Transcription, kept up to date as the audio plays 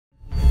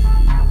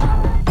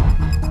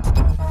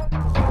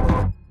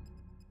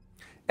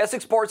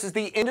Essex Parts is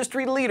the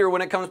industry leader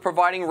when it comes to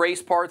providing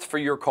race parts for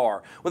your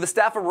car. With a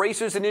staff of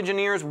racers and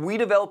engineers, we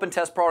develop and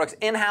test products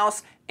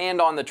in-house and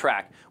on the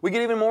track. We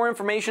get even more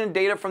information and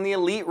data from the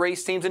elite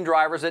race teams and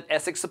drivers that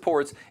Essex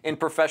supports in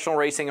professional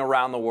racing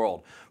around the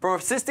world. From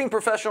assisting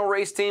professional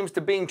race teams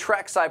to being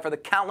trackside for the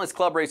countless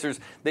club racers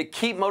that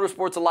keep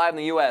motorsports alive in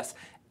the U.S.,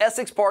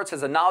 Essex Parts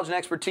has the knowledge and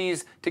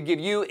expertise to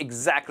give you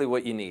exactly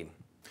what you need.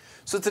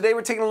 So today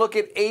we're taking a look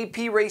at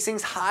AP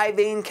Racing's high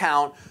vane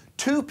count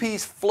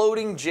two-piece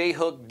floating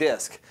J-hook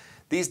disc.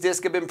 These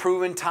discs have been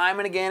proven time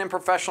and again in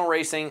professional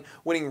racing,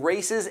 winning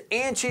races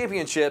and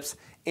championships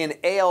in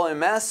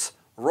ALMS,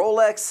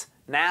 Rolex,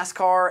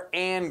 NASCAR,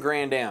 and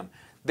Grand Am.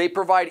 They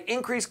provide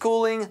increased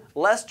cooling,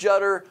 less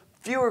judder,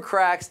 fewer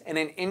cracks, and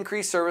an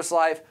increased service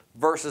life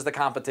versus the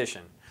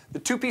competition. The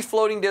two-piece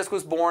floating disc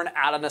was born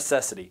out of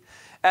necessity.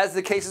 As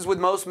the case is with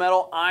most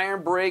metal,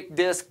 iron brake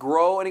discs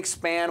grow and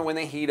expand when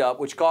they heat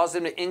up, which causes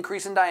them to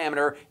increase in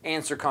diameter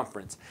and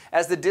circumference.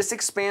 As the disc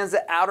expands,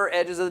 the outer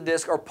edges of the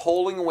disc are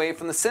pulling away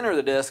from the center of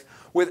the disc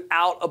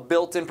without a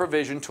built-in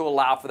provision to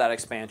allow for that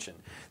expansion.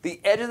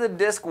 The edge of the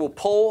disc will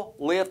pull,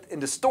 lift,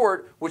 and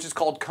distort, which is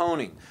called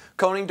coning.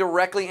 Coning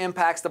directly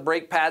impacts the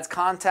brake pad's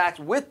contact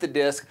with the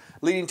disc,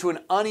 leading to an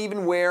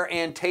uneven wear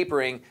and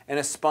tapering and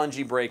a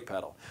spongy brake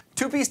pedal.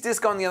 Two-piece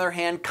discs, on the other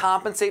hand,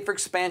 compensate for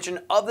expansion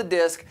of the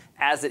disc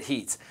as it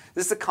heats.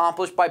 This is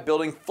accomplished by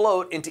building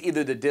float into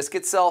either the disc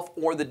itself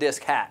or the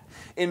disc hat.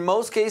 In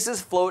most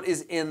cases, float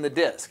is in the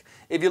disc.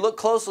 If you look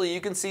closely, you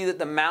can see that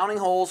the mounting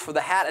holes for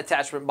the hat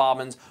attachment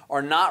bobbins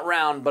are not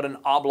round but an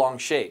oblong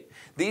shape.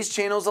 These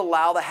channels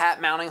allow the hat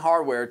mounting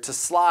hardware to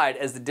slide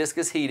as the disc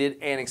is heated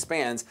and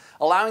expands,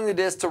 allowing the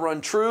disc to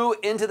run true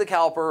into the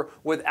caliper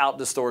without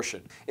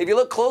distortion. If you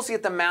look closely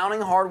at the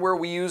mounting hardware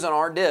we use on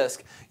our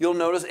disc, you'll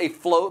notice a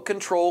float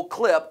control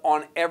clip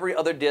on every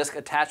other disc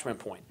attachment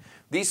point.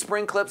 These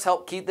spring clips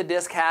help keep the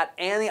disc hat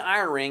and the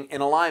iron ring in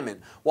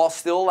alignment while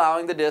still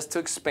allowing the disc to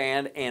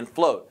expand and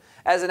float.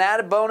 As an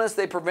added bonus,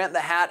 they prevent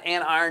the hat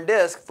and iron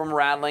disc from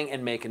rattling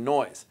and making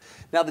noise.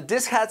 Now, the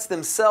disc hats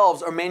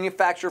themselves are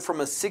manufactured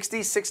from a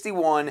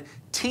 6061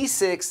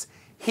 T6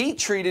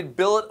 heat-treated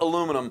billet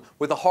aluminum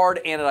with a hard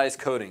anodized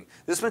coating.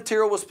 This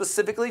material was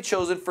specifically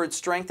chosen for its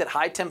strength at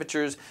high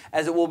temperatures,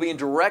 as it will be in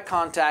direct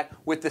contact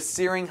with the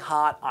searing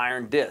hot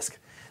iron disc.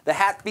 The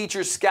hat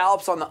features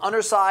scallops on the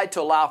underside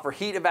to allow for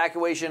heat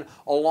evacuation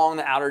along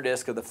the outer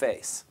disc of the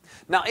face.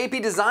 Now,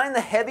 AP designed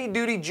the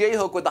heavy-duty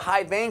J-hook with the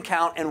high vane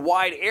count and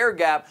wide air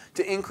gap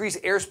to increase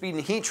airspeed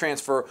and heat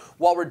transfer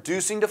while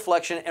reducing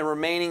deflection and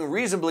remaining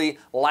reasonably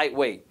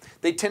lightweight.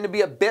 They tend to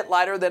be a bit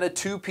lighter than a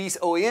two-piece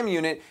OEM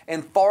unit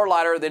and far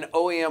lighter than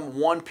OEM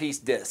one-piece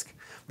disc.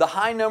 The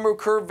high number of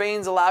curved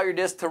vanes allow your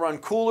disc to run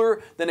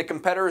cooler than a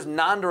competitor's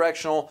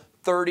non-directional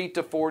 30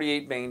 to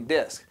 48 vane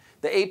disc.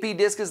 The AP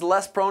disc is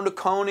less prone to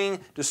coning,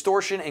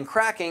 distortion, and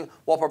cracking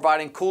while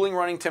providing cooling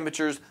running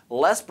temperatures,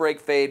 less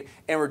brake fade,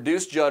 and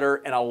reduced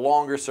judder and a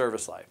longer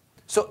service life.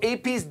 So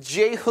AP's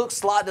J-hook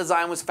slot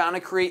design was found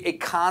to create a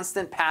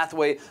constant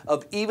pathway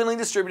of evenly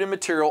distributed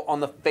material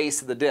on the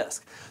face of the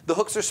disc. The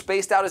hooks are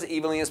spaced out as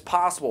evenly as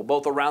possible,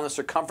 both around the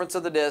circumference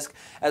of the disc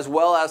as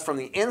well as from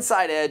the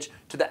inside edge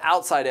to the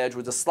outside edge,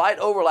 with a slight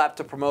overlap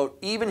to promote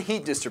even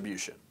heat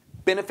distribution.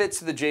 Benefits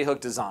to the J-hook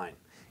design: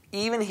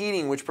 even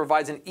heating, which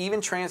provides an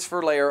even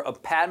transfer layer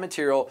of pad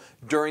material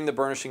during the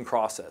burnishing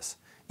process.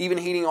 Even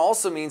heating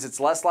also means it's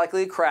less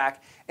likely to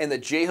crack, and the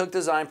J-hook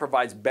design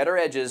provides better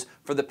edges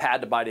for the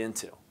pad to bite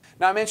into.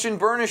 Now, I mentioned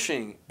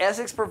burnishing.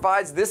 Essex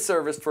provides this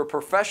service for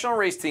professional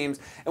race teams,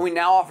 and we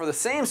now offer the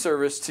same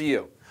service to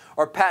you.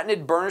 Our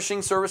patented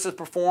burnishing service is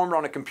performed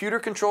on a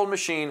computer-controlled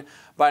machine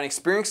by an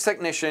experienced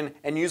technician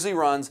and usually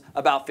runs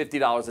about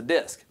 $50 a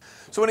disc.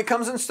 So when it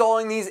comes to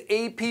installing these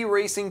AP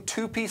Racing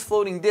two-piece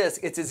floating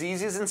discs, it's as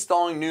easy as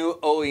installing new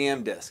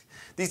OEM discs.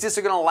 These discs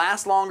are going to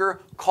last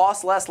longer,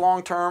 cost less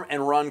long-term,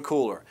 and run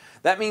cooler.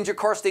 That means your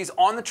car stays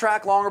on the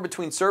track longer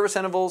between service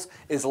intervals,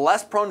 is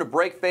less prone to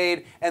brake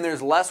fade, and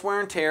there's less wear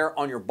and tear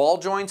on your ball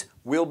joints,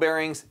 wheel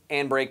bearings,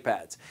 and brake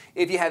pads.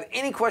 If you have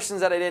any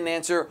questions that I didn't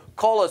answer,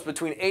 call us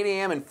between 8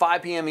 a.m. and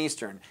 5 p.m.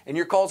 Eastern, and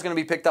your call is going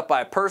to be picked up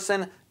by a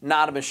person,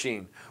 not a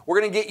machine. We're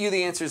going to get you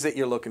the answers that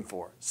you're looking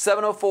for.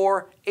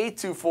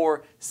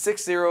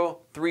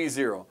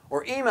 704-824-6030,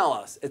 or email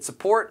us at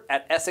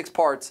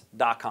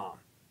support@essexparts.com.